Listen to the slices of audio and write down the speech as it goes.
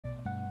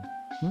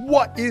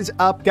What is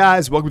up,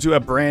 guys? Welcome to a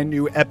brand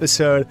new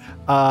episode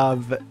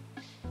of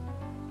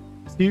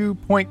 2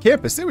 Point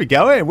Campus. There we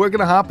go. And we're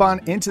going to hop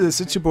on into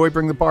this. It's your boy,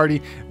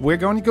 Bringtheparty. We're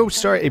going to go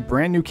start a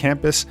brand new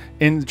campus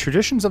in the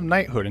traditions of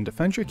knighthood and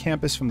defend your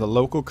campus from the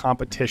local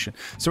competition.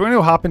 So we're going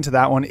to hop into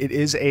that one. It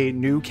is a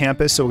new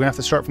campus, so we're going to have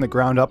to start from the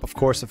ground up. Of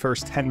course, the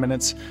first 10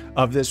 minutes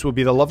of this will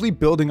be the lovely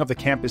building of the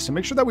campus to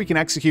make sure that we can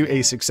execute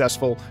a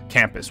successful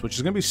campus, which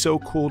is going to be so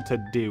cool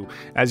to do.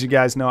 As you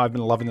guys know, I've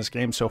been loving this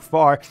game so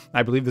far.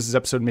 I believe this is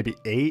episode maybe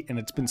 8, and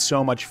it's been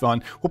so much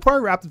fun. We'll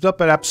probably wrap it up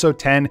at episode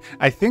 10.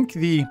 I think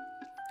the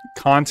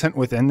content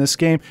within this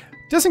game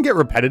doesn't get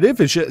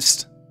repetitive. It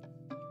gets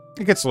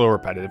a little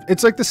repetitive.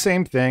 It's like the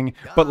same thing,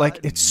 but like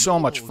it's so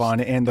much fun,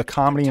 and the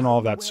comedy and all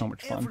of that's so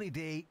much fun. Every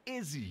day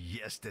is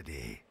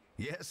yesterday.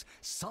 Yes,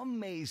 some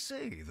may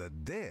say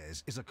that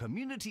theirs is a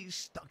community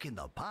stuck in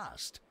the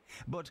past,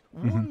 but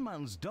one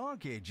man's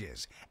dark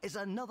ages is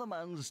another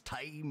man's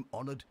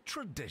time-honored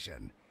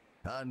tradition.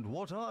 And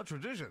what are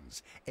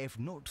traditions if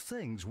not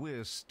things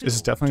we're still This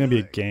is definitely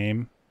gonna be a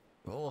game.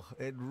 Oh,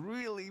 it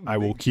really I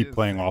will keep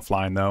playing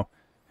offline though.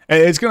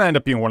 It's gonna end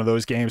up being one of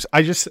those games.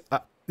 I just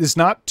there's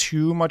not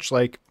too much,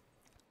 like,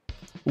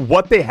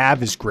 what they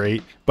have is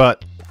great,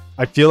 but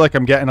I feel like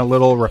I'm getting a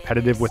little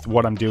repetitive with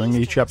what I'm doing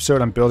each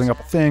episode. I'm building up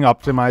a thing,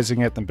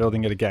 optimizing it, then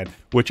building it again,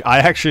 which I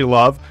actually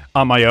love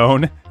on my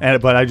own,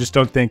 but I just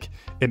don't think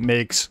it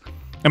makes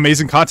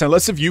amazing content.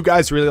 Unless if you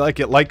guys really like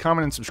it, like,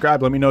 comment, and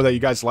subscribe. Let me know that you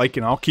guys like it,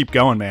 and I'll keep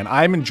going, man.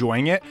 I'm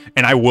enjoying it,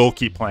 and I will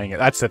keep playing it.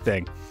 That's the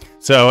thing.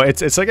 So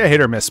it's like a hit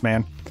or miss,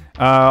 man.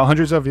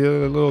 Hundreds of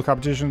little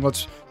competition.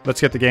 Let's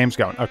get the games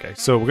going. Okay,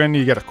 so we're gonna need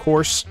to get a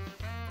course.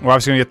 We're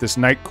obviously gonna get this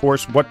night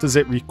course. What does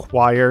it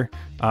require?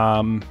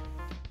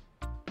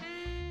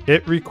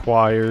 It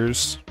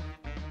requires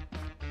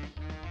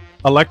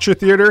a lecture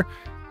theater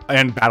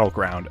and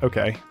battleground.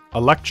 Okay, a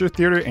lecture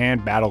theater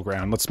and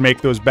battleground. Let's make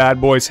those bad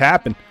boys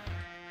happen.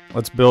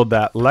 Let's build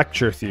that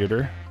lecture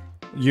theater.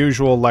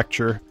 Usual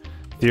lecture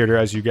theater,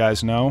 as you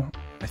guys know.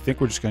 I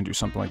think we're just going to do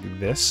something like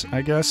this,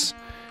 I guess.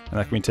 And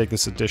like, we take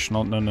this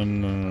additional... No.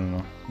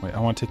 Wait, I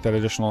want to take that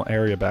additional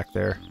area back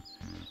there.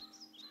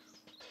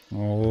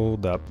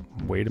 Hold up.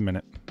 Wait a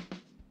minute.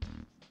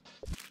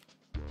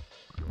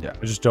 Yeah,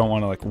 I just don't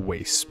want to, like,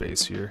 waste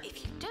space here.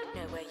 If you don't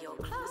know where your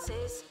class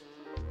is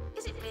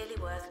it really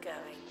worth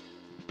going?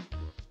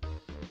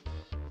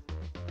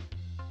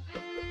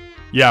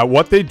 Yeah,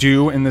 what they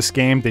do in this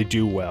game, they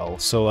do well.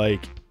 So,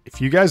 like,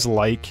 if you guys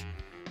like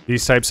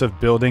these types of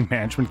building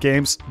management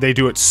games, they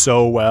do it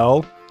so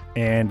well,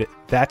 and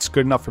that's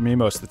good enough for me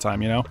most of the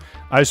time, you know?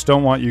 I just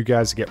don't want you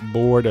guys to get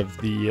bored of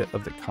the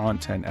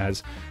content,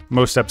 as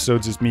most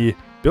episodes is me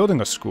building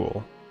a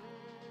school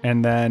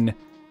and then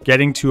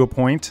getting to a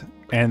point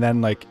and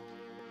then, like,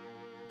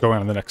 going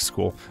on to the next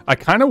school. I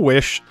kind of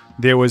wish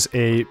there was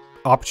a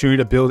opportunity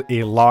to build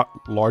a lot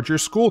larger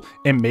school,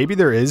 and maybe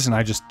there is, and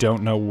I just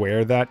don't know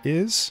where that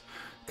is.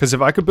 Because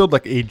if I could build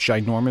like a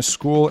ginormous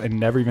school and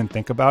never even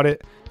think about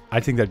it, I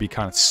think that'd be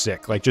kind of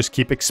sick. Like, just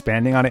keep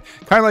expanding on it,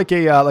 kind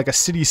of like a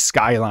city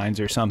skylines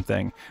or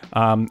something.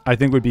 I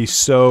think would be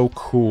so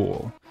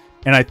cool,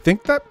 and I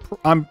think that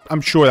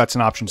I'm sure that's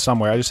an option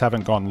somewhere. I just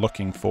haven't gone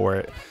looking for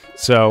it.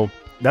 So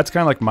that's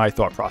kind of like my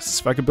thought process.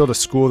 If I could build a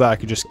school that I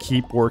could just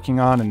keep working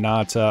on and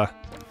not that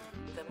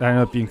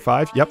ended up being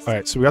 5. Yep. All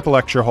right. So we got the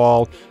lecture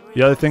hall.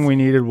 The other thing we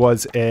needed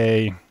was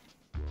we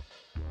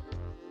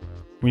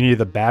needed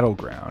the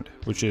battleground,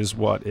 which is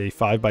what, a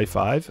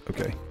 5x5.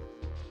 Okay.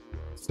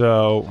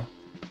 So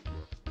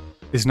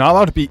it's not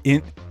allowed to be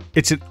in.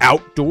 It's an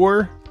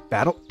outdoor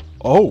battle.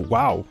 Oh,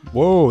 wow.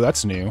 Whoa,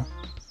 that's new.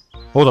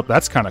 Hold up.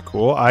 That's kind of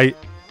cool.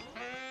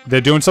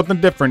 They're doing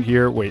something different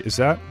here. Wait, is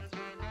that?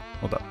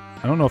 Hold up.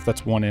 I don't know if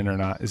that's one in or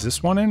not. Is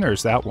this one in, or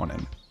is that one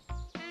in?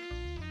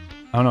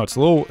 I don't know.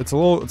 It's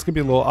gonna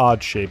be a little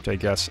odd shaped, I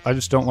guess. I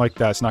just don't like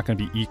that. It's not gonna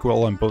be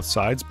equal on both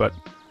sides, but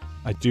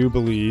I do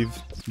believe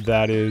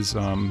that is,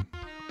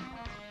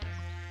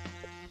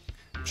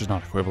 which is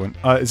not equivalent.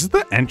 Is it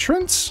the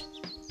entrance?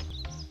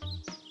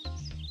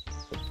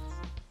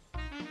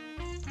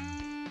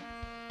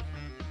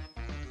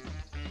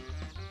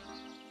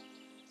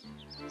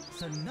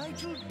 Sir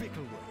Nigel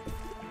Bickleworth.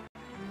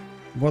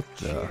 What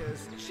the?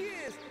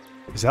 Cheers.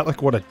 Is that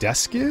like what a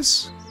desk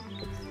is?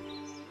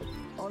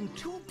 On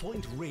 2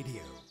 Point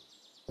Radio.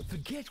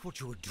 Forget what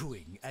you're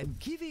doing and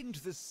give in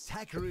to the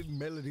saccharine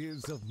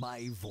melodies of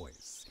my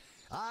voice.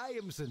 I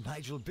am Sir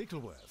Nigel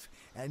Bickleworth,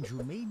 and you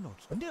may not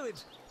know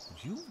it,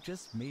 but you've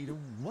just made a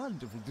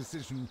wonderful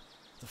decision.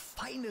 The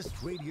finest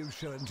radio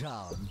show in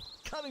town,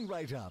 coming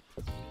right up.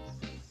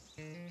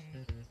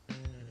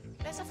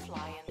 There's a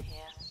fly in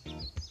here.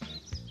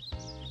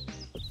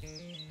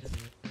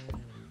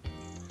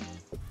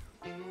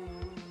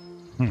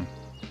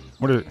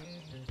 What is it?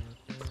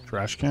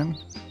 Trash can?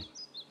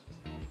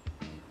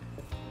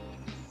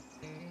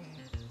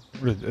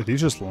 Are these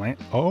just land?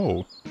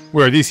 Oh.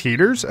 Wait, are these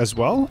heaters as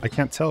well? I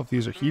can't tell if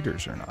these are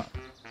heaters or not.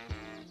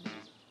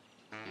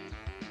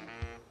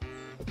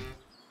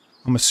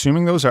 I'm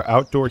assuming those are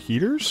outdoor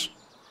heaters?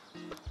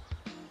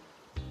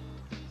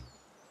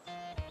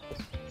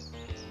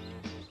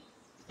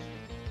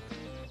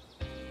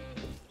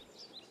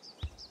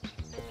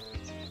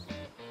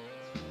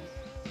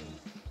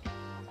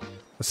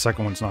 The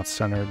second one's not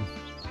centered.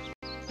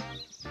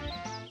 I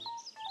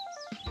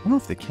don't know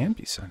if they can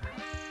be centered.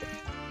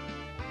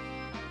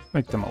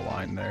 Make them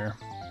align there.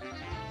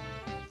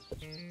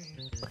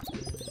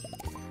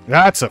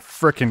 That's a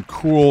freaking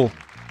cool...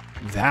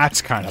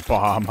 That's kind of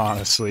bomb,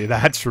 honestly.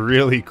 That's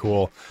really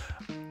cool.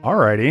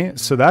 Alrighty,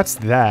 so that's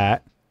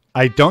that.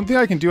 I don't think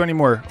I can do any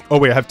more. Oh,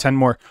 wait, I have 10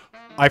 more.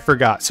 I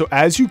forgot. So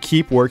as you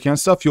keep working on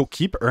stuff, you'll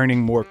keep earning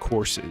more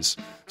courses.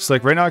 So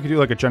like right now I can do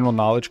like a general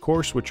knowledge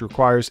course, which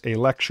requires a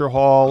lecture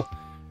hall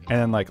and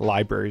then like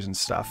libraries and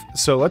stuff.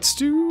 So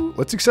let's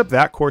accept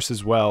that course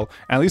as well.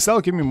 And at least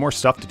that'll give me more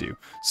stuff to do.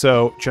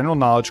 So general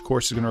knowledge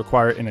course is going to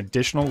require an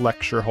additional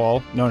lecture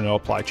hall. No,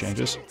 apply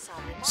changes.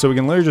 So we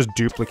can literally just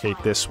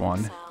duplicate this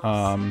one.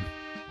 Can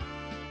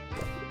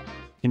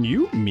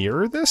you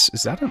mirror this?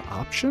 Is that an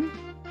option?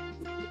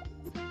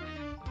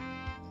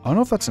 I don't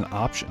know if that's an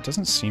option. It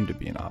doesn't seem to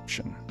be an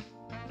option.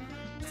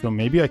 So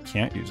maybe I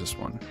can't use this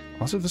one.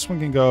 Also, this one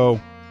can go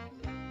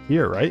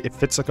here, right? It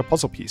fits like a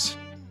puzzle piece.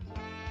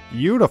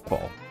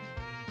 Beautiful.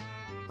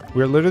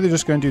 We're literally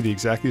just going to do the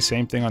exactly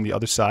same thing on the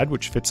other side,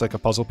 which fits like a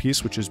puzzle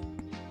piece, which is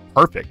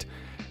perfect.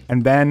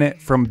 And then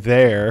from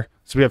there,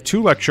 so we have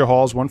 2 lecture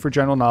halls, one for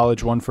general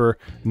knowledge, one for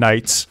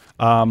knights.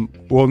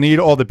 We'll need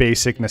all the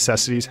basic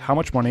necessities. How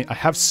much money? I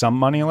have some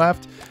money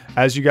left.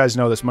 As you guys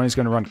know, this money's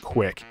going to run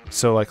quick.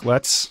 So like,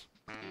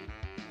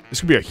 this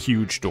could be a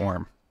huge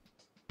dorm.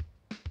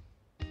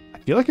 I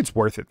feel like it's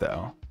worth it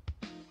though.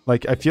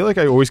 Like, I feel like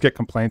I always get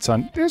complaints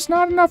on, there's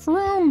not enough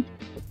room.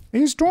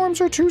 These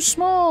dorms are too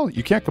small.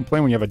 You can't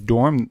complain when you have a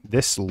dorm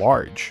this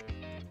large.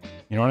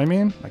 You know what I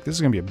mean? Like, this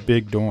is going to be a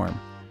big dorm.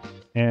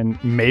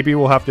 And maybe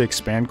we'll have to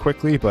expand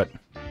quickly, but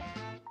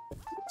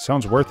it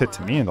sounds worth it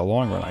to me in the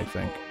long run, I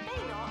think.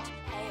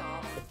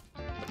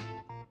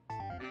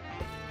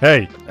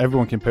 Hey,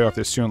 everyone can pay off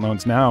their student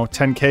loans now.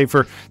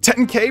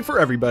 10K for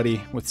everybody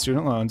with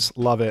student loans.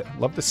 Love it.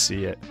 Love to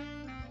see it.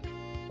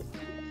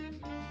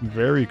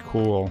 Very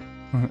cool.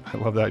 I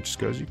love that. It just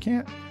goes, you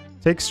can't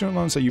take student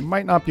loans that you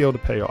might not be able to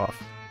pay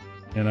off.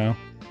 You know?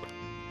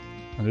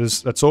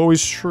 That's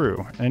always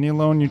true. Any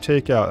loan you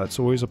take out, that's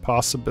always a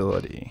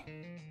possibility.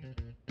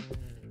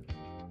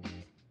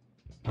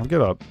 I'll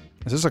get up.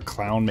 Is this a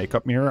clown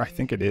makeup mirror? I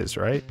think it is,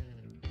 right?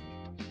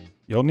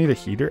 You'll need a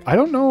heater. I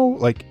don't know,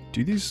 like,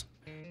 do these...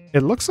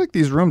 It looks like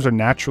these rooms are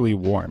naturally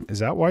warm. Is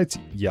that why it's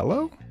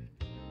yellow?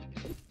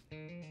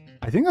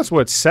 I think that's what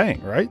it's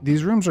saying, right?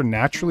 These rooms are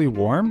naturally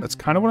warm. That's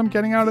kind of what I'm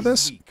getting out of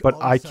this,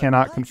 but I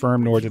cannot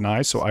confirm nor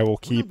deny, so I will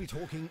keep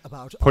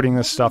putting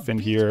this stuff in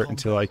here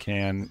until I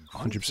can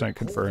 100%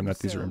 confirm that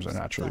these rooms are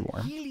naturally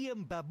warm.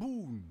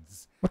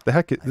 What the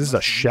heck? This is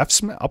a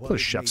chef's menu? I'll put a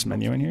chef's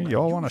menu in here. You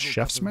all want a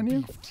chef's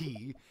menu?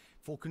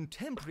 For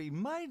contemporary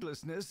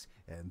mindlessness,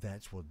 and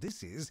that's what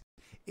this is.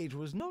 It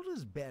was not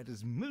as bad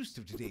as most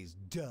of today's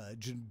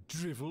dudge and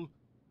drivel.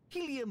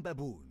 Helium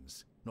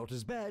baboons. Not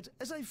as bad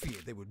as I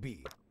feared they would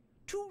be.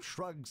 2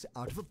 shrugs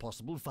out of a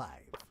possible 5.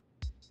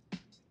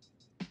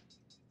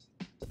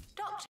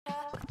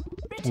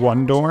 Doctor,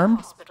 1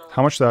 dorm?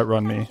 How much did that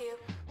run me?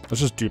 Let's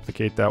just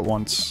duplicate that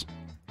once.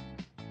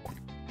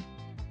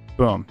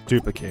 Boom.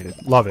 Duplicated.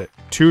 Love it.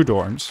 2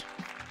 dorms.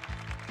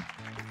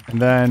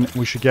 And then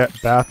we should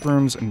get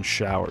bathrooms and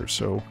showers.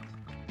 So,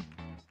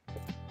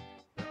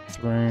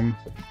 bathroom.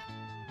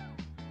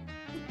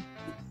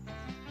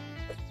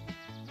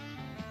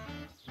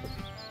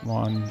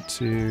 One,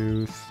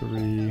 2, 3.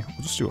 We'll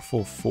just do a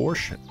full 4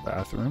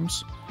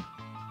 bathrooms.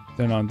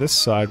 Then on this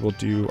side, we'll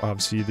do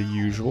obviously the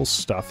usual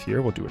stuff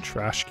here. We'll do a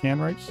trash can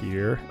right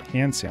here,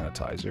 hand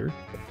sanitizer.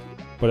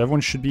 But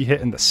everyone should be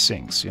hitting the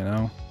sinks, you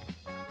know?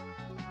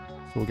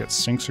 So we'll get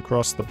sinks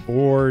across the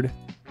board.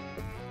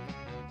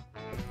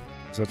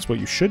 So that's what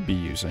you should be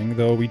using,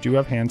 though we do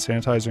have hand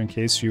sanitizer in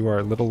case you are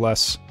a little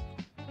less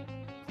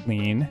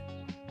clean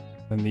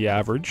than the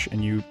average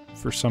and you,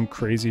 for some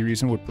crazy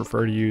reason, would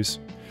prefer to use.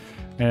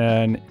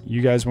 And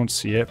you guys won't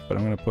see it, but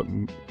I'm going to put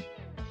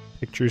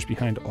pictures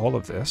behind all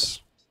of this.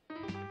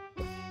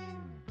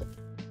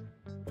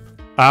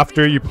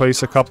 After you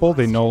place a couple,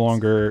 they no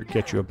longer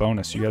get you a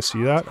bonus. You guys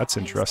see that? That's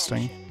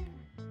interesting.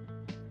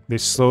 They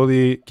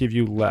slowly give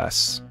you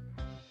less.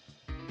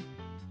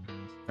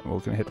 We're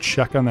going to hit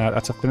check on that.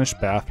 That's a finished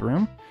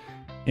bathroom.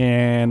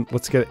 And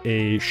let's get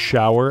a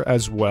shower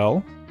as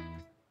well.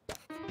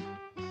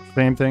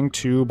 Same thing,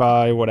 2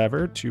 by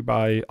whatever, 2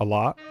 by a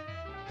lot.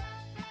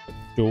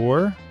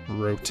 Door,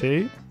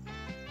 rotate.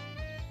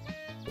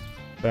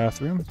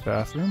 Bathroom,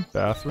 bathroom,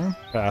 bathroom,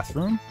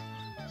 bathroom.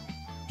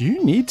 Do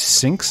you need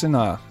sinks in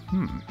a...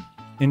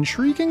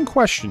 Intriguing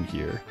question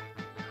here.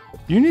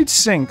 You need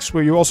sinks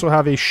where you also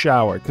have a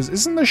shower, because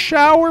isn't the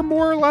shower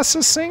more or less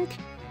a sink?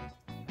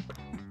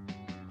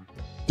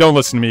 Don't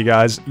listen to me,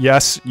 guys.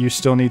 Yes, you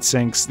still need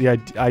sinks.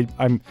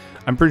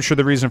 I'm pretty sure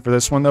the reason for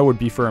this one though would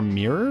be for a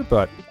mirror,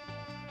 but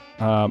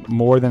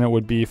more than it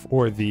would be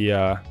for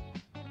the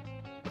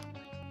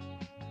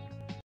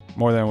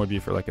more than it would be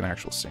for like an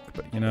actual sink.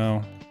 But you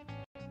know,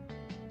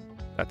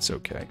 that's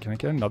okay. Can I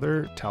get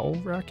another towel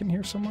rack in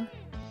here somewhere?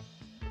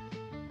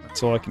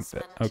 That's all I can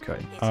fit.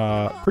 Okay.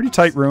 Pretty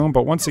tight room,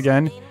 but once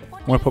again,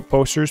 I want to put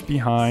posters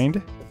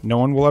behind. No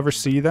one will ever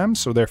see them,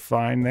 so they're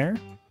fine there.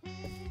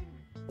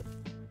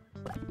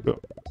 Oh,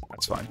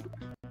 that's fine.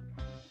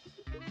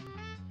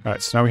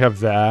 Alright, so now we have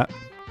that.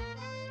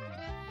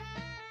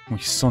 We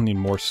still need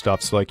more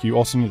stuff. So, like, you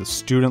also need a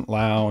student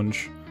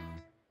lounge.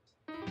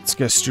 Let's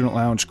get a student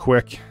lounge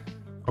quick.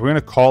 Are we going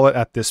to call it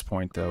at this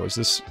point, though? Is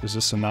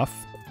this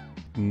enough?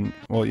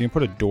 Well, you can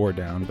put a door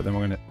down, but then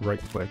we're going to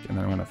right-click, and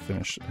then we're going to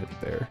finish it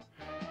there.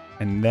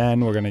 And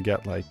then we're going to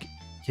get, like,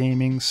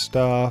 gaming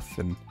stuff,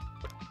 and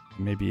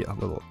maybe a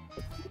little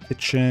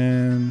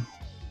kitchen.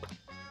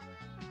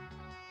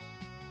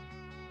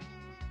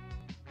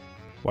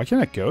 Why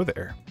can't I go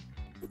there?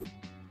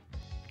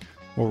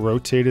 We'll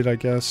rotate it, I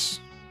guess.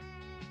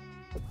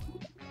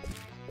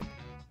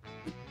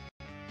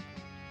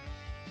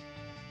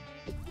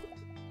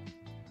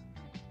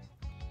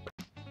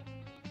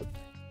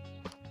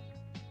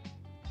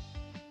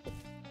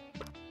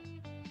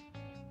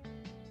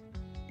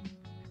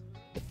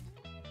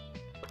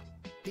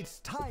 It's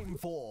time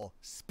for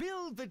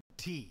Spill the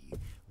Tea,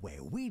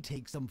 where we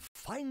take some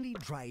finely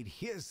dried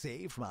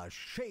hearsay from our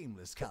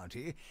shameless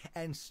county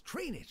and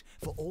strain it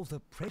for all the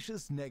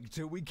precious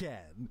nectar we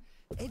can.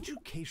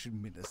 Education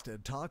Minister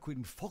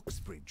Tarquin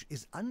Foxbridge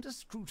is under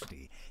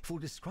scrutiny for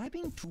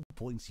describing 2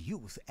 Point's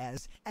youth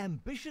as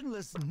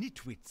ambitionless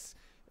nitwits.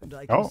 And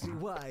I can see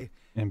why.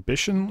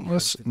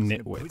 Ambitionless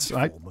nitwits.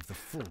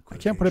 I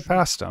can't put it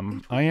past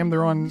them. I am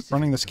the one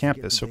running this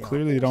campus, so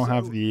clearly they don't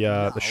have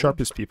the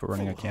sharpest people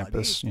running a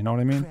campus. You know what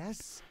I mean?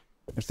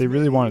 If they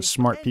really wanted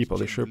smart people,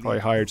 they should have probably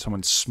hired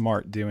someone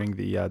smart doing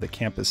the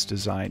campus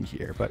design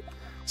here. But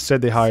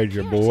instead, they hired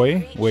your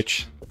boy,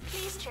 which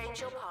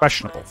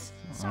questionable.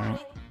 All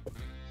right.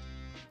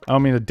 I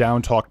don't mean to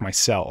down talk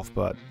myself,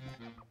 but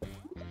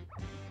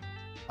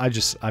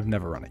I've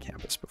never run a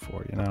campus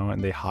before, you know,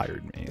 and they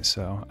hired me,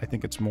 so I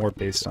think it's more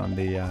based on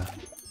the,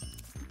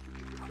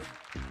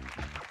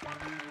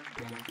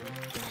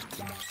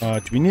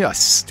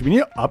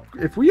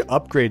 if we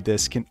upgrade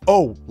this,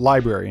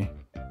 library.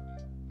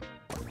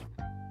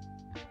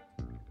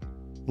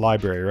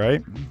 Library,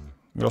 right?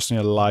 We also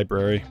need a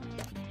library.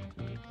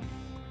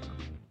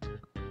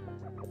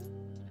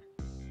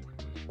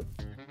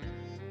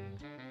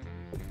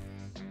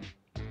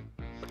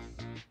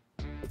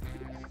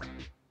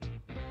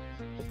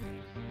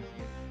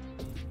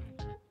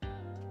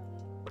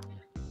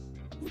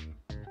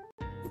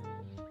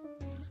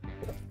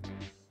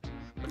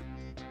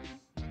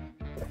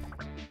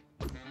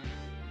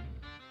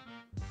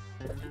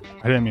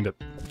 I didn't mean to...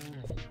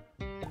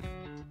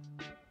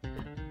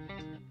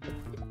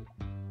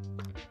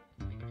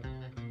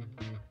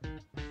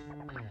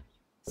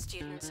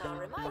 Students are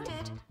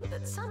reminded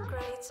that some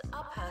grades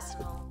are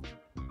personal.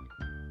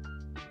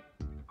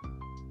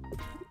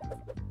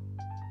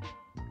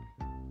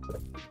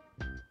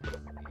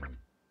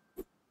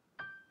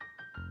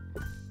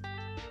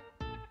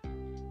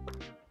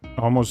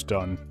 Almost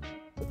done.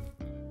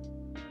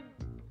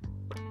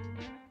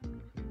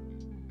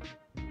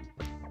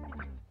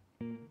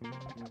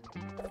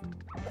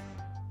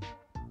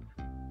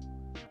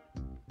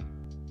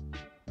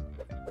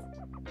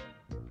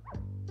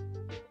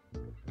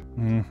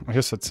 I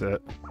guess that's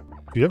it.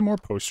 Do you have more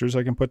posters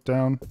I can put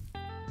down? Do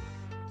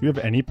you have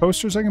any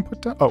posters I can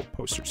put down? Oh,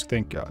 posters.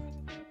 Thank God.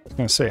 I was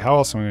going to say, how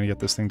else am I going to get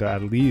this thing to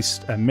at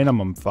least, at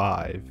minimum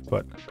 5?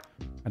 But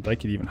I'd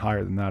like it even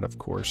higher than that, of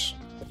course.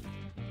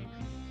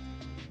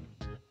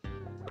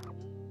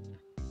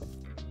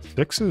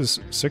 6 is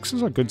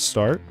a good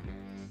start.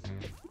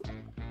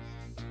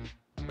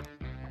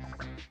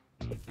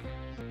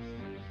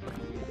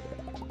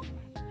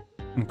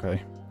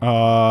 Okay.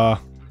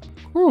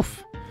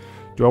 Oof.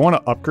 Do I want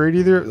to upgrade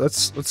either?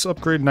 Let's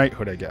upgrade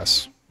knighthood, I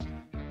guess.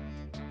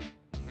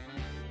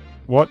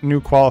 What new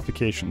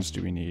qualifications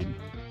do we need?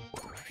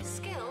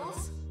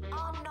 Skills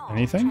are not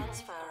Anything?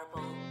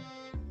 transferable.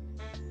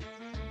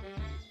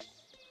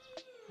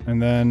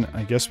 And then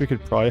I guess we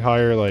could probably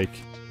hire, like,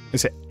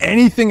 is there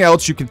anything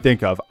else you can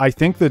think of? I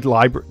think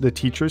the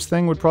teachers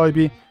thing would probably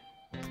be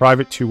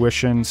private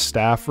tuition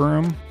staff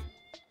room.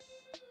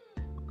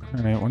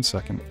 All right, 1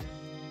 second.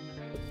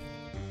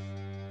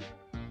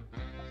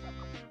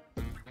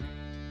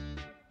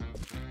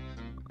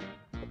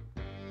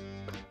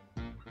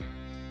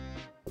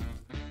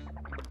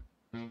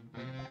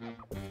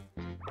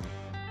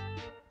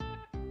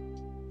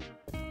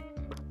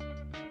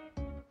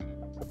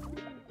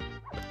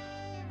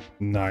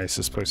 Nice,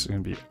 this place is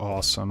going to be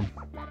awesome.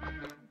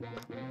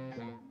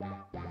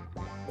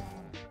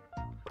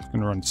 It's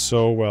going to run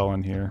so well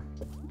in here.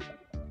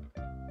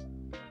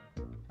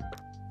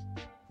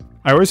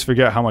 I always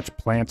forget how much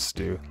plants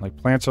do. Like,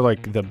 plants are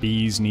like the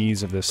bee's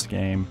knees of this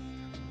game.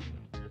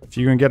 If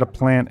you can get a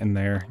plant in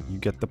there, you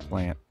get the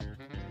plant.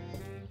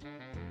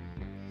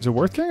 Is it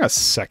worth getting a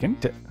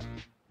second?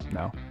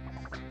 No.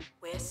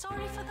 We're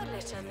sorry for the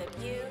litter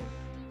that you...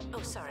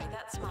 Oh, sorry,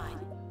 that's mine.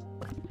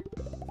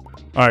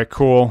 Alright,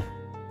 cool.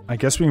 I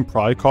guess we can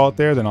probably call it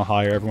there, then I'll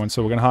hire everyone.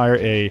 So we're going to hire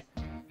a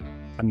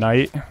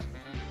knight.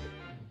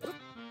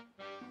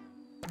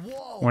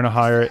 want to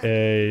hire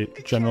a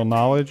general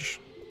knowledge.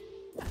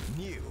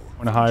 New.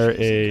 Want to hire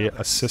a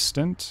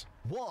assistant.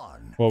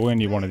 One. Well, we're gonna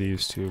need one of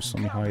these too, so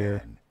let me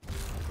hire.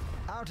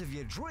 Out of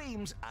your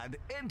dreams and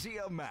into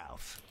your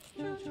mouth.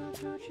 And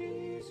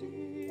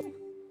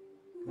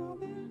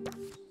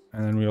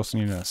then we also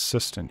need an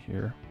assistant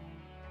here.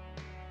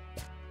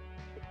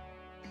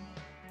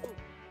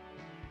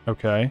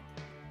 Okay.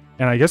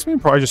 And I guess we can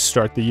probably just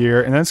start the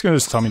year, and then it's gonna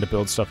just tell me to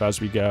build stuff as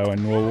we go,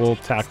 and we'll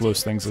tackle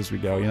those things as we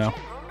go, you know?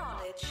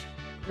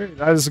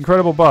 That is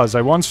incredible buzz.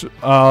 I once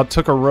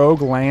took a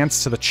rogue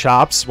lance to the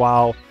chops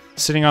while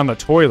sitting on the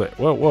toilet.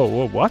 Whoa, whoa,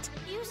 whoa, what?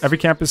 Every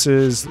campus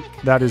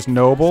that is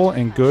noble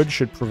and good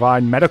should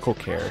provide medical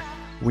care.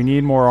 We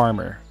need more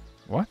armor.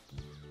 What?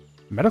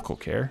 Medical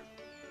care?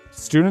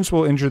 Students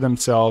will injure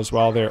themselves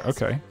while they're...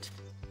 Okay.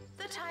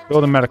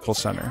 Build a medical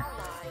center.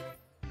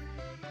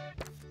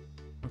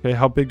 Okay,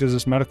 how big does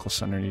this medical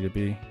center need to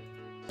be?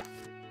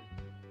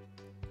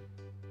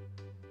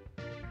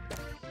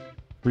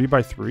 3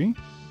 by 3?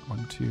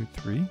 1, 2,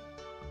 3.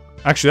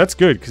 Actually, that's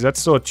good, because that's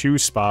still a 2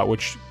 spot,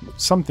 which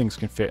some things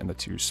can fit in the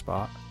 2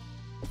 spot.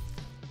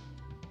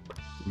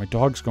 My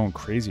dog's going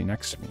crazy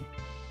next to me.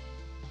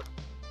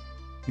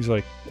 He's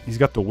like, he's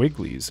got the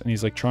wigglies, and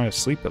he's like trying to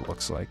sleep, it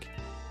looks like.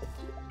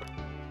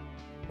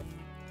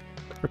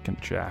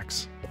 Frickin'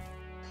 Jax.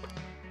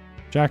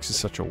 Jax is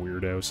such a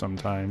weirdo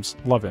sometimes.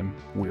 Love him,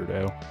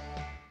 weirdo.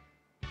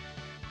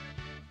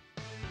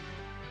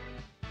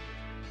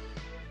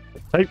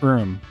 Tight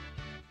room.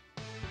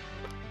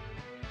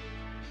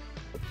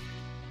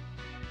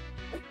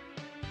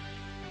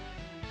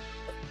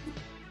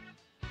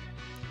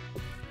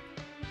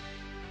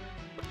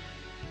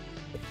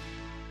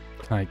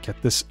 Can I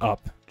get this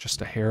up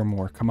just a hair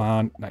more? Come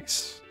on.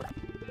 Nice.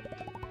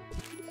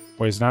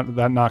 Wait, is that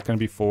not going to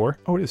be 4?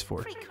 Oh, it is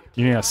 4.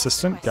 You need an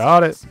assistant?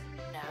 Got it.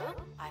 No,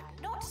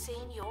 I've not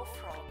seen your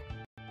frog.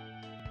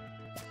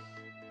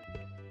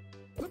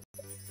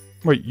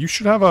 Wait, you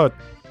should have a...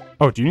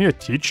 Oh, do you need a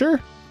teacher?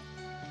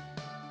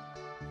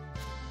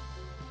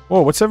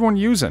 Whoa, what's everyone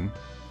using?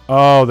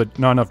 Oh,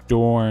 not enough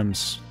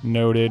dorms.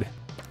 Noted.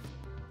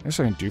 I guess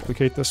I can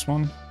duplicate this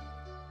one.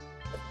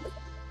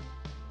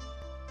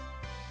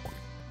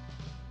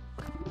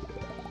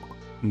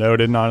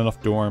 Noted, not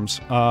enough dorms.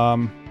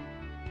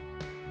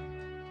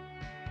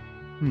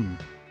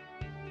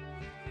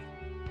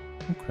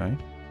 Okay.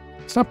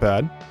 It's not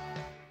bad.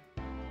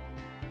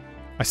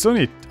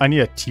 I need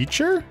a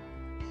teacher?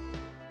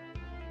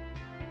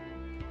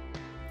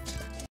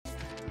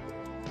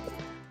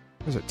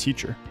 There's a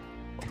teacher.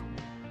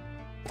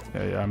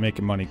 Yeah, I'm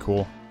making money,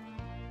 cool.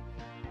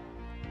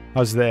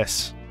 How's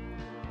this?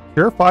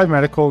 Here 5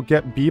 medical,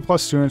 get B+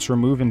 students,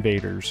 remove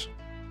invaders.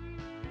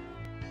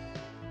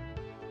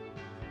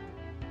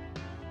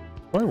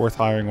 Probably worth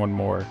hiring one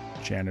more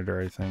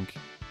janitor, I think.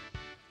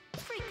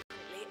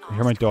 I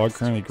hear my dog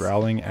currently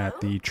growling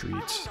at the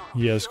treats.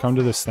 He has come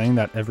to this thing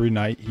that every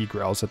night he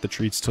growls at the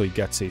treats till he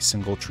gets a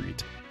single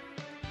treat.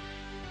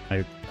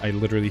 I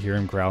literally hear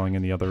him growling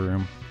in the other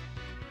room.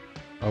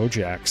 Oh,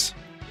 Jax.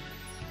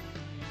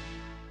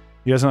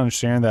 He doesn't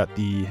understand that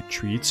the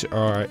treats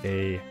are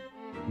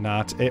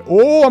not a...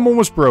 Oh, I'm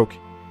almost broke.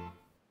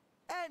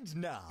 And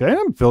now, Okay,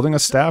 I'm building a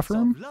staff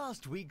room.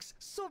 last week's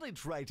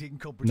sonnet writing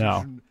competition.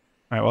 No.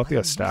 Alright, we'll have to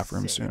get a staff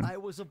room soon.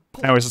 Anyways,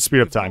 Let's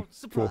speed up time.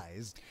 Cool.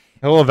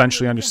 He'll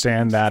eventually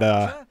understand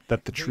that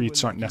that the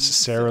treats aren't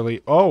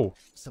necessarily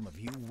Some of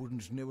you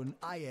wouldn't know an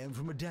I am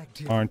from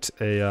redacted. aren't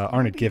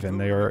a given.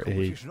 They are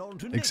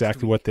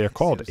exactly what they're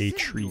called, a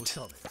treat.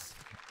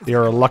 They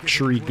are a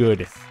luxury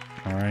good.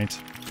 Alright.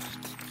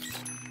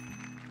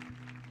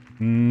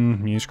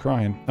 He's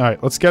crying.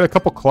 Alright, let's get a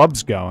couple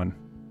clubs going.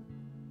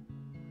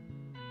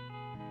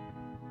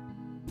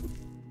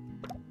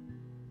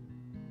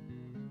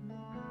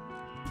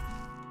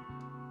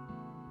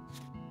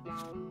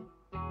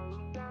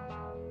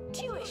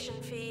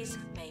 Tuition fees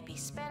may be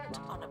spent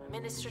on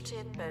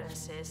administrative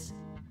bonuses.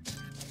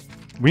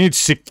 We need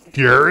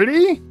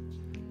security?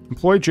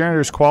 Employee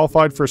janitors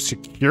qualified for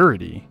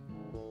security.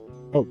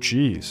 Oh,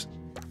 jeez.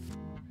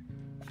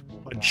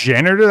 A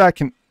janitor that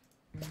can...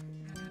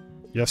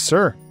 Yes,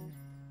 sir.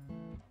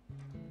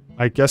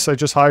 I guess I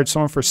just hired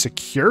someone for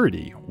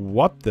security.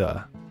 What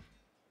the...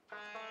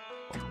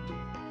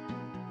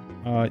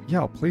 yeah,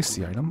 I'll place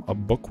the item. A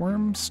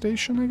bookworm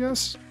station, I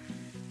guess?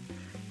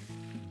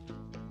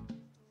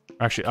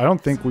 Actually, I don't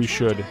think we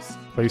should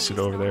place it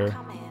over there.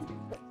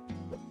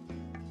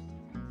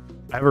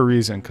 I have a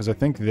reason, because I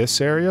think this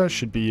area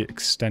should be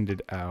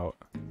extended out.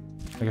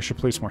 Like, I should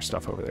place more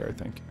stuff over there, I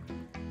think.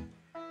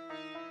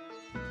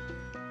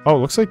 Oh,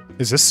 looks like...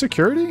 Is this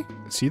security?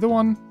 Is he the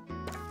one?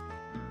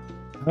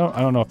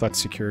 I don't know if that's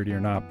security or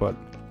not, but...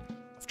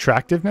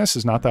 Attractiveness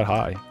is not that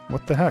high.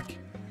 What the heck?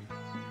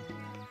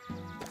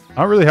 I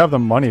don't really have the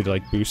money to,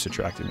 like, boost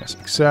attractiveness.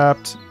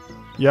 Except...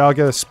 Yeah, I'll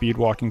get a speed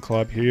walking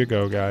club. Here you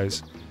go,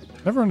 guys.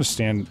 Never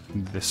understand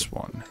this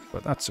one,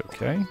 but that's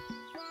okay.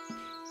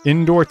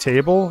 Indoor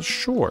table?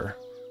 Sure.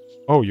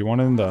 Oh, you want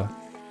it in the...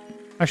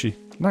 Actually,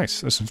 nice.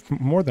 There's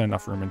more than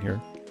enough room in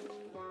here.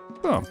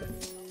 Boom.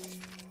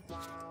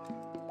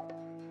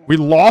 We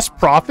lost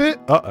profit?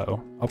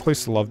 Uh-oh. I'll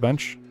place the love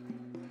bench.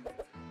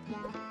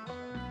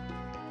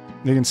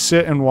 They can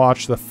sit and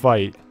watch the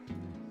fight.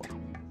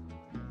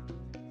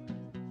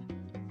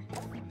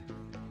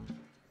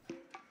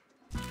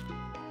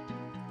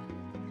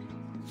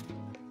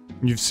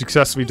 You've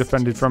successfully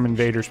defended from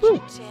invaders.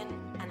 Woo!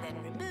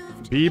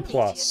 B+.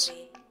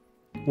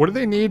 What do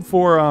they need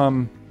for,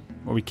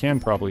 what we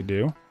can probably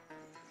do?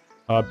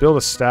 Build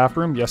a staff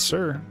room? Yes,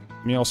 sir.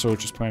 Let me also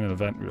just plan an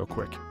event real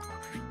quick.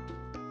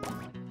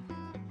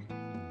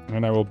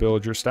 And I will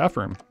build your staff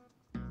room.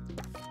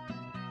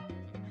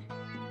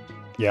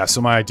 Yeah,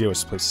 so my idea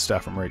was to place the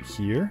staff room right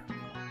here.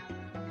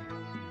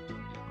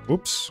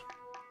 Oops.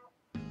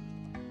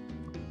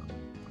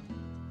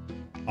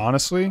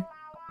 Honestly,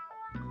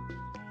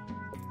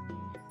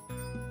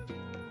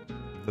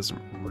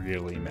 doesn't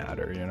really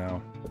matter, you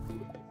know?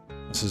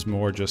 This is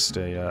more just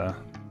a,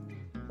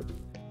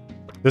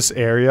 this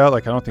area,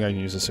 like, I don't think I can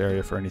use this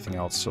area for anything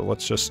else, so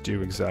let's just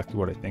do exactly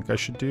what I think I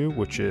should do,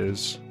 which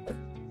is...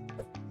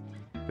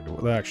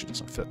 Well, that actually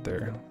doesn't fit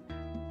there.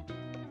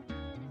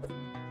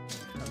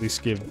 At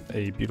least give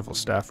a beautiful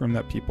staff room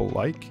that people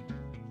like.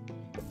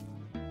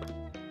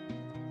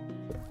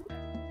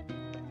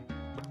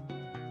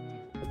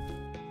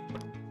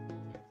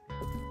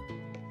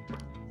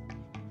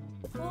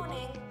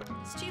 Warning,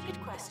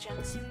 stupid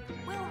questions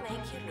will make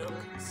you look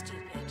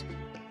stupid.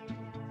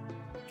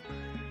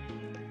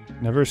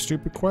 Never a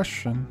stupid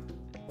question.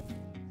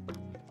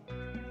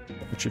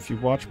 Which, if you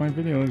watch my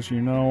videos,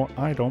 you know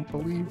I don't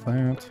believe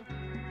that.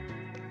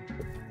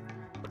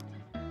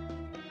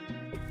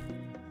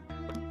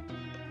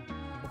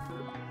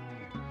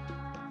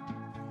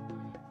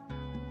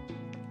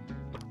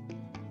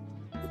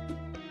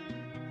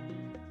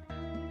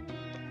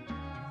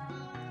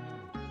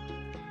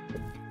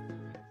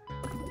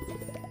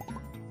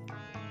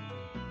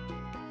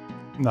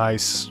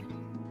 Nice.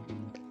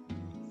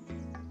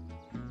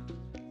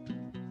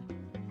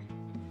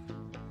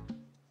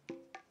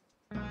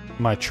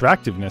 My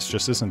attractiveness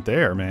just isn't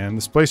there, man.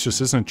 This place just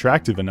isn't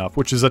attractive enough,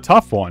 which is a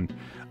tough one.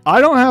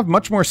 I don't have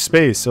much more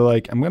space, so,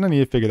 like, I'm gonna need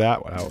to figure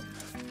that out.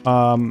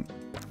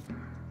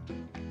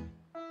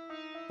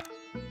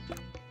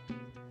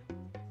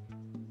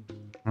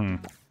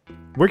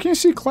 Where can you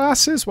see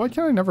classes? Why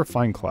can't I never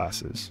find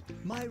classes?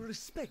 My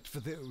respect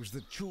for those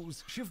that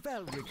choose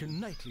chivalric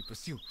and knightly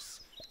pursuits.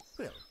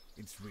 Well,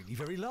 it's really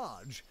very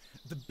large.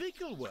 The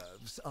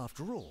Bickelwerves,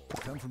 after all,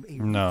 come from a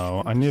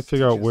No, I need to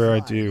figure out where I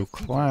do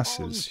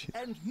classes.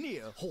 and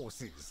near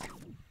horses.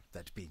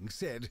 That being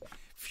said,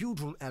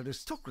 feudal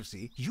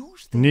aristocracy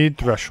used their Need hands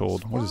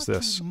threshold. What far is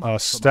this? too much for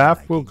Staff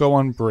my will liking. go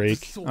on The break.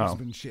 Oh.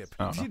 swordsmanship,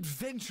 Oh. the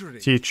adventuring.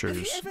 Teachers.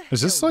 Have you ever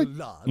Is this held like, a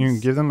lance? you can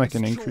give them like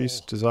an Sure.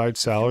 increased desired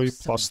salary If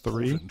plus so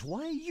 3? important,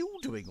 why are you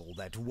doing all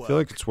that work? I feel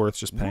like it's worth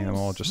just paying them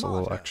all Work just a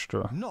little smarter,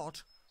 extra.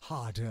 Not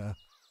harder.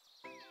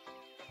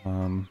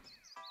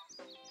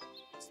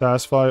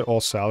 Satisfy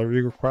all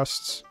salary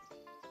requests.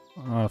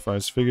 If I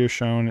was figure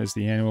shown is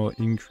the annual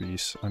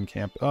increase on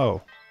camp.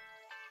 Oh.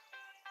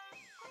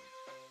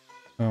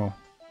 Oh.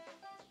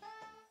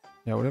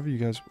 Yeah, whatever you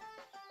guys...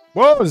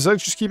 Whoa, does that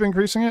just keep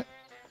increasing it?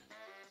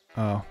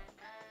 Oh.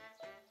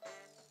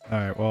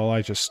 Alright, well,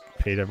 I just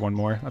paid everyone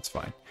more. That's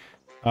fine.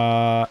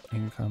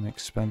 Income,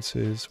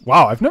 expenses.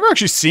 Wow, I've never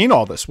actually seen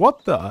all this.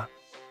 What the...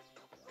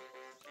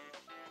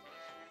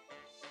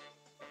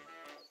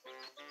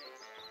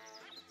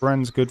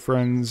 Friends, good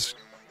friends.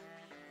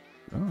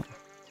 Oh.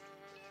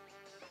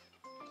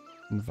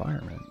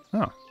 Environment.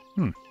 Oh.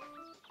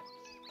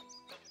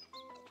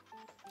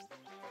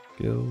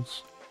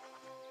 Skills.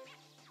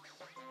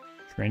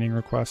 Training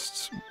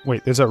requests.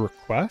 Wait, there's a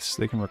request?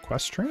 They can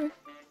request training?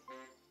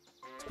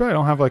 It's bad I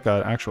don't have like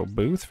an actual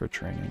booth for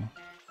training.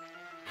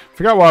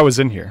 Forgot why I was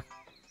in here.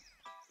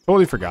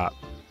 Totally forgot.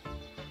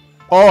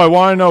 Oh, I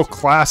want to know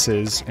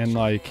classes and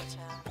like...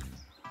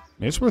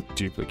 Maybe it's worth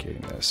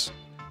duplicating this.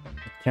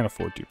 Can't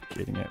afford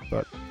duplicating it,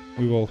 but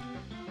we will.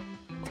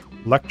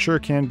 Lecture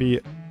can be...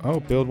 Oh,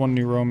 build one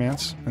new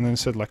romance. And then it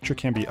said lecture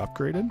can be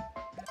upgraded.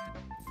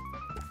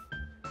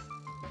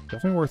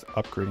 Definitely worth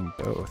upgrading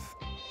both.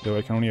 Though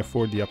I can only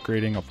afford the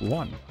upgrading of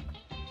one.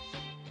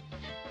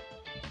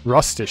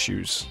 Rust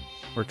issues.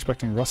 We're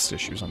expecting rust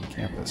issues on the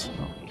campus.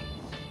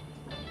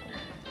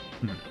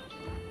 Oh.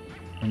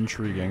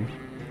 Intriguing.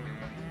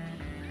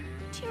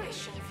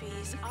 Tuition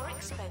fees are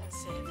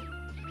expensive,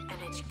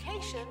 and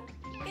education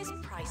is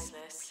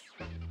priceless.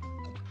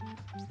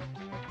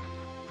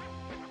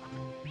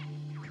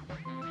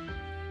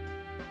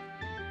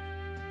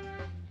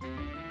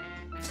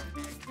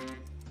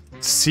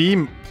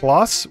 C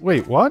plus?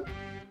 Wait, what?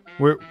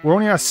 We're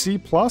only at C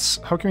plus?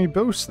 How can we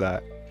boost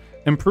that?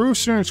 Improve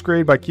students'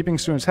 grade by keeping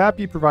students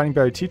happy, providing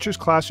better teachers,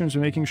 classrooms,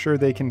 and making sure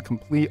they can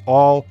complete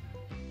all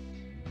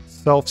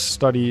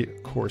self-study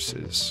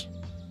courses.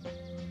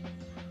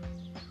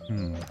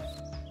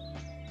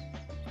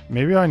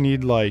 Maybe I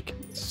need, like,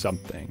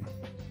 something.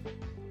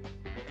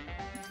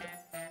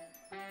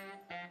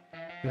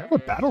 Do I have a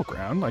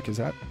battleground? Like, is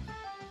that...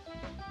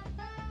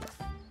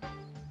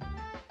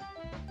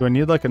 Do I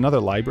need, like, another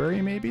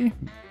library, maybe?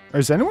 Or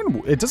is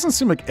anyone... It doesn't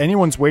seem like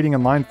anyone's waiting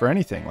in line for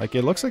anything. Like,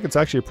 it looks like it's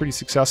actually a pretty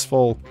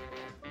successful...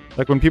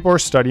 Like, when people are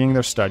studying,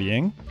 they're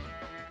studying.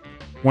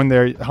 When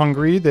they're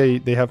hungry, they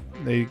have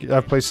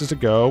places to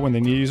go. When they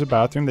need to use a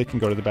bathroom, they can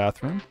go to the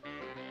bathroom.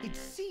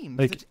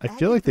 Like, I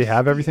feel like they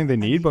have everything they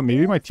need, but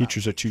maybe my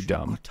teachers are too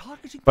dumb.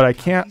 But I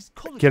can't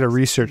get a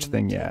research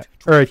thing yet.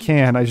 Or I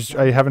can, I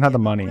haven't had the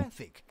money.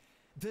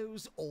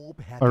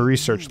 A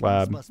research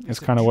lab is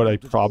kind of what I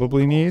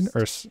probably need.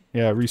 Or,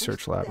 yeah, a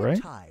research lab, right?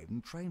 I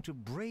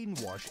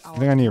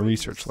think I need a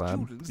research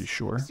lab, to be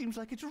sure.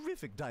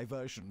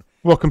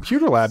 Well,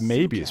 computer lab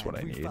maybe is what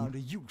I need.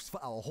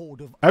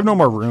 I have no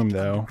more room,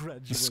 though.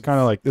 This is kind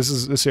of like,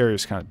 this area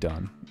is kind of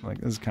done. Like,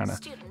 this is kind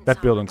of,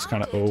 that building's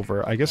kind of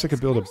over. I guess I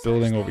could build a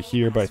building over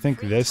here, but I think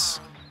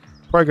this,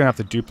 probably gonna have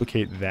to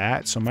duplicate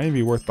that, so it might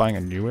be worth buying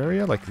a new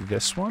area, like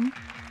this one.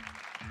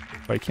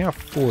 But I can't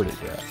afford it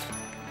yet.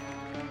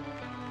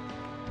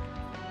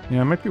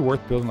 Yeah, it might be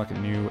worth building like a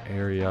new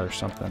area or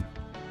something.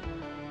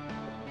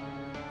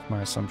 That's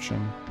my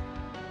assumption.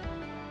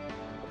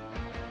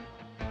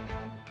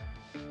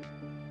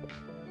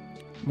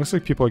 Looks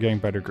like people are getting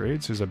better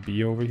grades. There's a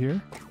B over here.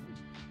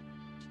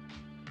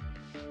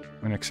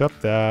 And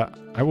accept that.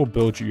 I will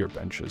build you your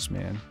benches,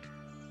 man.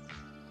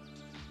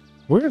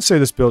 We're going to say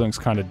this building's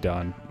kind of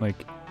done.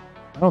 Like,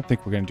 I don't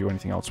think we're going to do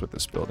anything else with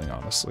this building,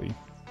 honestly.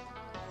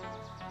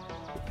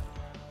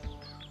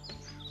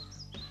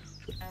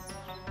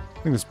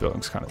 I think this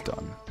building's kind of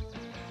done.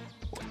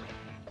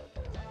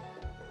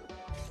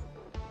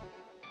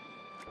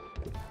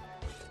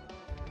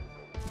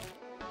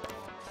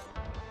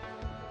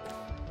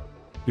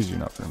 Gives you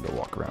enough room to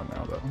walk around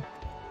now, though.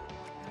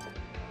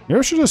 Maybe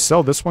I should just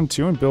sell this one,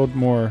 too, and build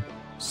more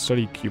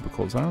study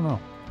cubicles. I don't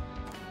know.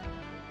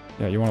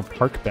 Yeah, you want a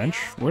park bench?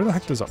 Where the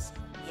heck does a...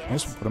 I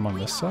guess we'll put them on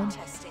this side.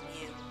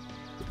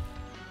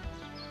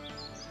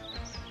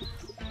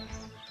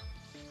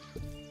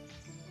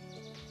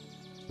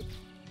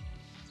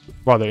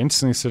 Wow, they're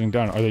instantly sitting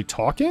down. Are they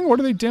talking? What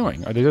are they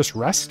doing? Are they just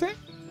resting?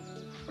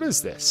 What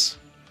is this?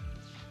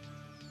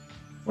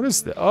 What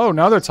is this? Oh,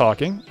 now they're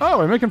talking. Oh,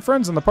 we're making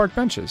friends on the park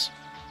benches.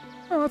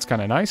 Oh, that's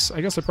kind of nice.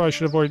 I guess I probably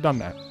should have already done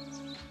that.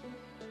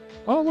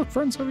 Oh, look,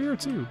 friends over here,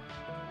 too.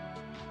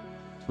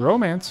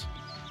 Romance.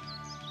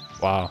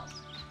 Wow.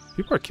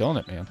 People are killing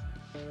it, man.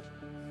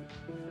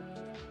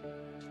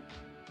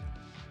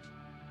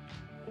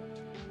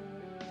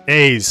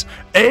 A's.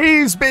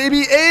 A's,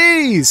 baby,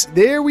 A's!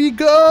 There we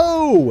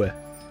go!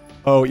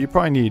 Oh, you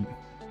probably need...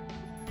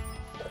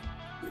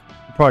 You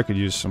probably could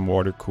use some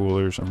water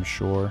coolers, I'm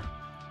sure.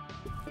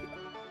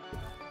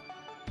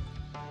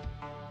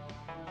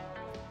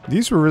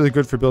 These were really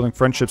good for building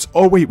friendships.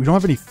 Oh, wait, we don't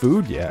have any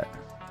food yet.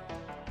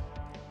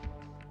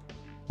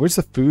 Where's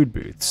the food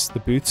booths? The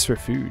booths for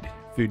food.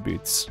 Food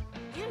booths.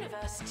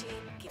 University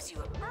gives you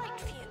a bright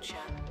future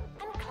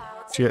and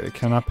clouds. So yeah,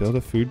 can I build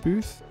a food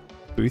booth?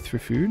 Booth for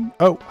food?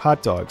 Oh,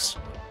 hot dogs.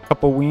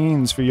 Couple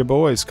weens for your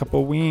boys.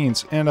 Couple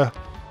weens.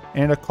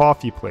 And a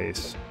coffee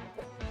place.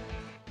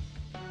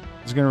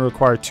 It's going to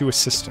require 2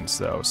 assistants,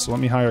 though. So let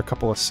me hire a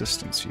couple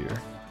assistants here.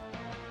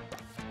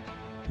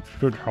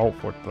 Should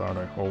help with that,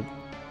 I hope.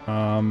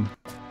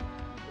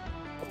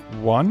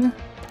 One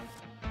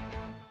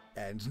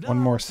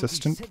more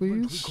assistant,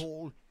 please.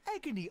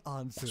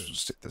 Let's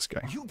just take this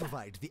guy.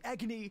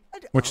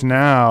 Which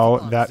now,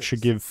 that should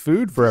give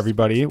food for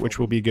everybody, which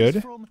will be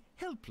good.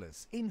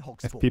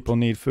 If people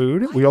need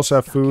food. We also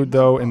have food,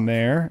 though, in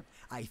there.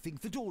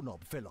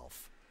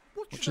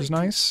 Which is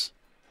nice.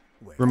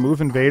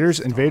 Remove invaders.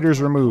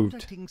 Invaders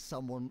removed.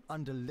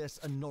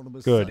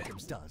 Good.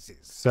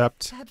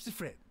 Except...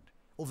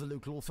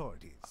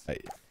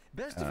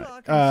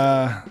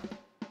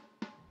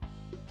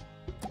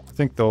 I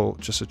think they'll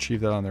just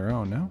achieve that on their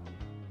own, no?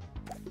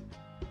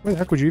 Where the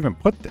heck would you even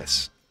put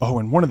this? Oh,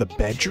 in one of the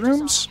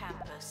bedrooms?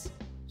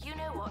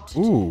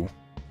 Ooh,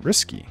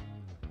 risky.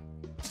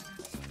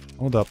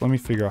 Hold up, let me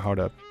figure out how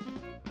to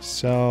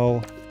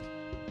sell,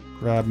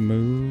 grab,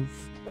 move.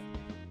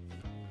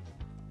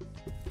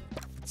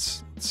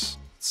 Let's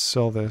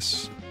sell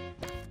this.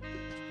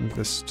 Move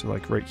this to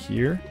like right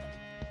here.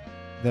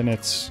 Then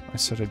it's, I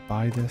said I'd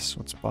buy this.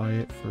 Let's buy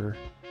it for...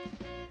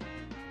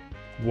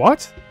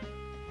 What?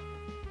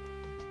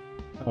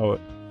 Oh.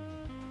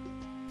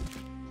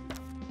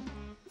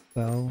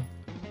 Sell.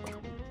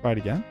 Try it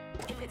again.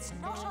 If it's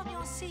not on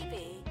your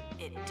CV,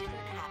 it didn't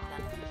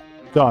happen.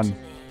 Done.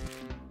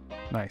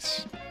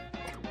 Nice.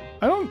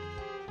 I don't...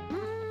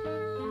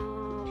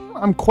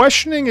 I'm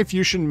questioning if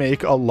you should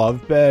make a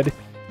love bed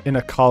in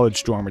a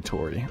college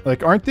dormitory.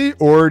 Like, aren't they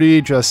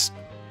already just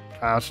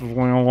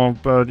passively a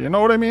love bed? You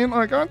know what I mean?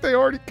 Like, aren't they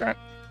already kind...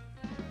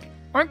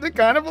 Aren't they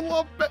kind of a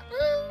love bed?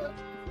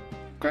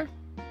 Okay.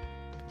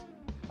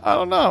 I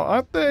don't know.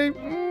 Aren't they...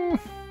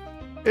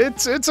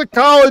 It's a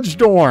college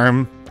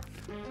dorm.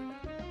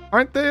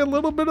 Aren't they a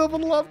little bit of a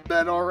love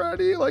bed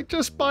already? Like,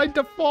 just by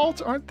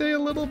default, aren't they a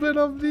little bit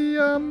of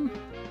the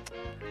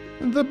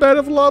bed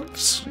of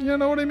loves? You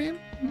know what I mean?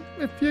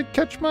 If you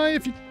catch my...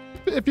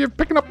 If you're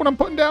picking up what I'm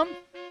putting down.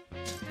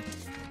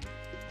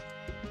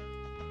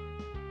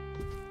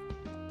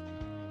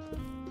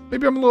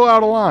 Maybe I'm a little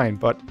out of line,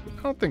 but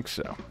I don't think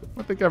so.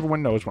 I think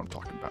everyone knows what I'm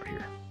talking about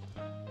here.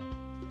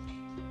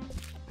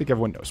 I think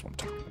everyone knows what I'm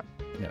talking about.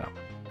 You know,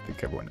 I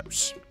think everyone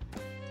knows.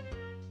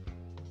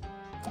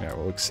 Yeah,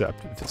 we'll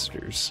accept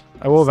visitors.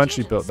 I will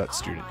eventually build that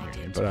student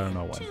union, but I don't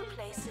know when.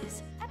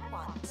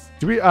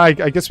 Do we? I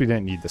guess we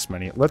didn't need this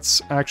many.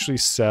 Let's actually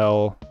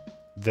sell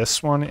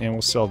this one, and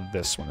we'll sell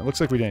this one. It looks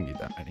like we didn't need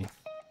that many.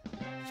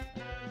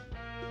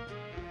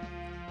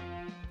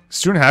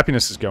 Student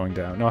happiness is going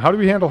down. Now, how do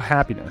we handle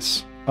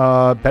happiness?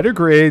 Better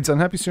grades.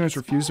 Unhappy students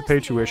refuse to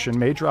pay tuition,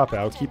 may drop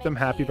out. Keep them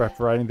happy by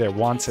providing their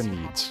wants and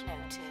needs.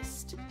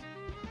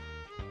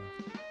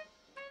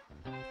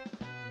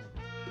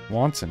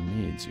 Wants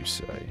and needs, you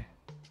say?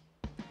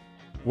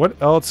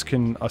 What else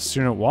can a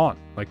student want?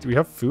 Like, do we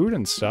have food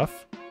and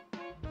stuff?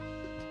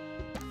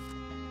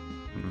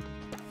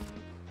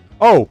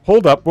 Oh,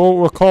 hold up.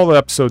 We'll call the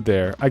episode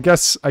there. I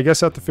guess I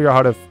have to figure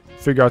out how to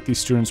figure out these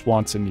students'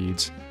 wants and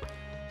needs.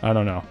 I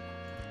don't know.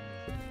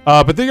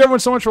 But thank you everyone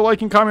so much for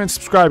liking, commenting, and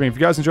subscribing. If you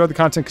guys enjoyed the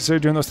content, consider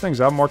doing those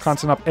things. I'll have more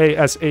content up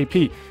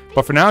ASAP.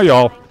 But for now,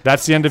 y'all,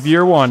 that's the end of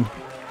year 1.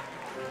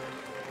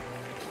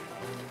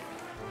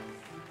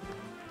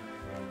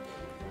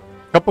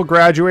 Couple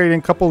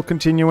graduating, couple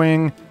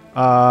continuing.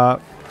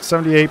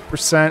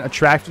 78%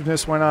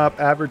 attractiveness went up.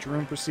 Average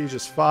room prestige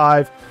is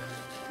 5.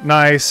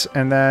 Nice.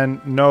 And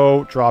then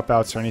no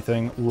dropouts or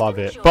anything. Love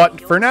it. But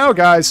for now,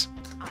 guys,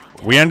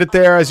 we end it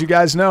there. As you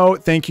guys know,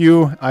 thank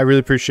you. I really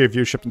appreciate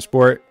viewership and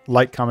support.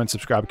 Like, comment,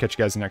 subscribe. Catch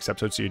you guys in the next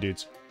episode. See you,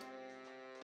 dudes.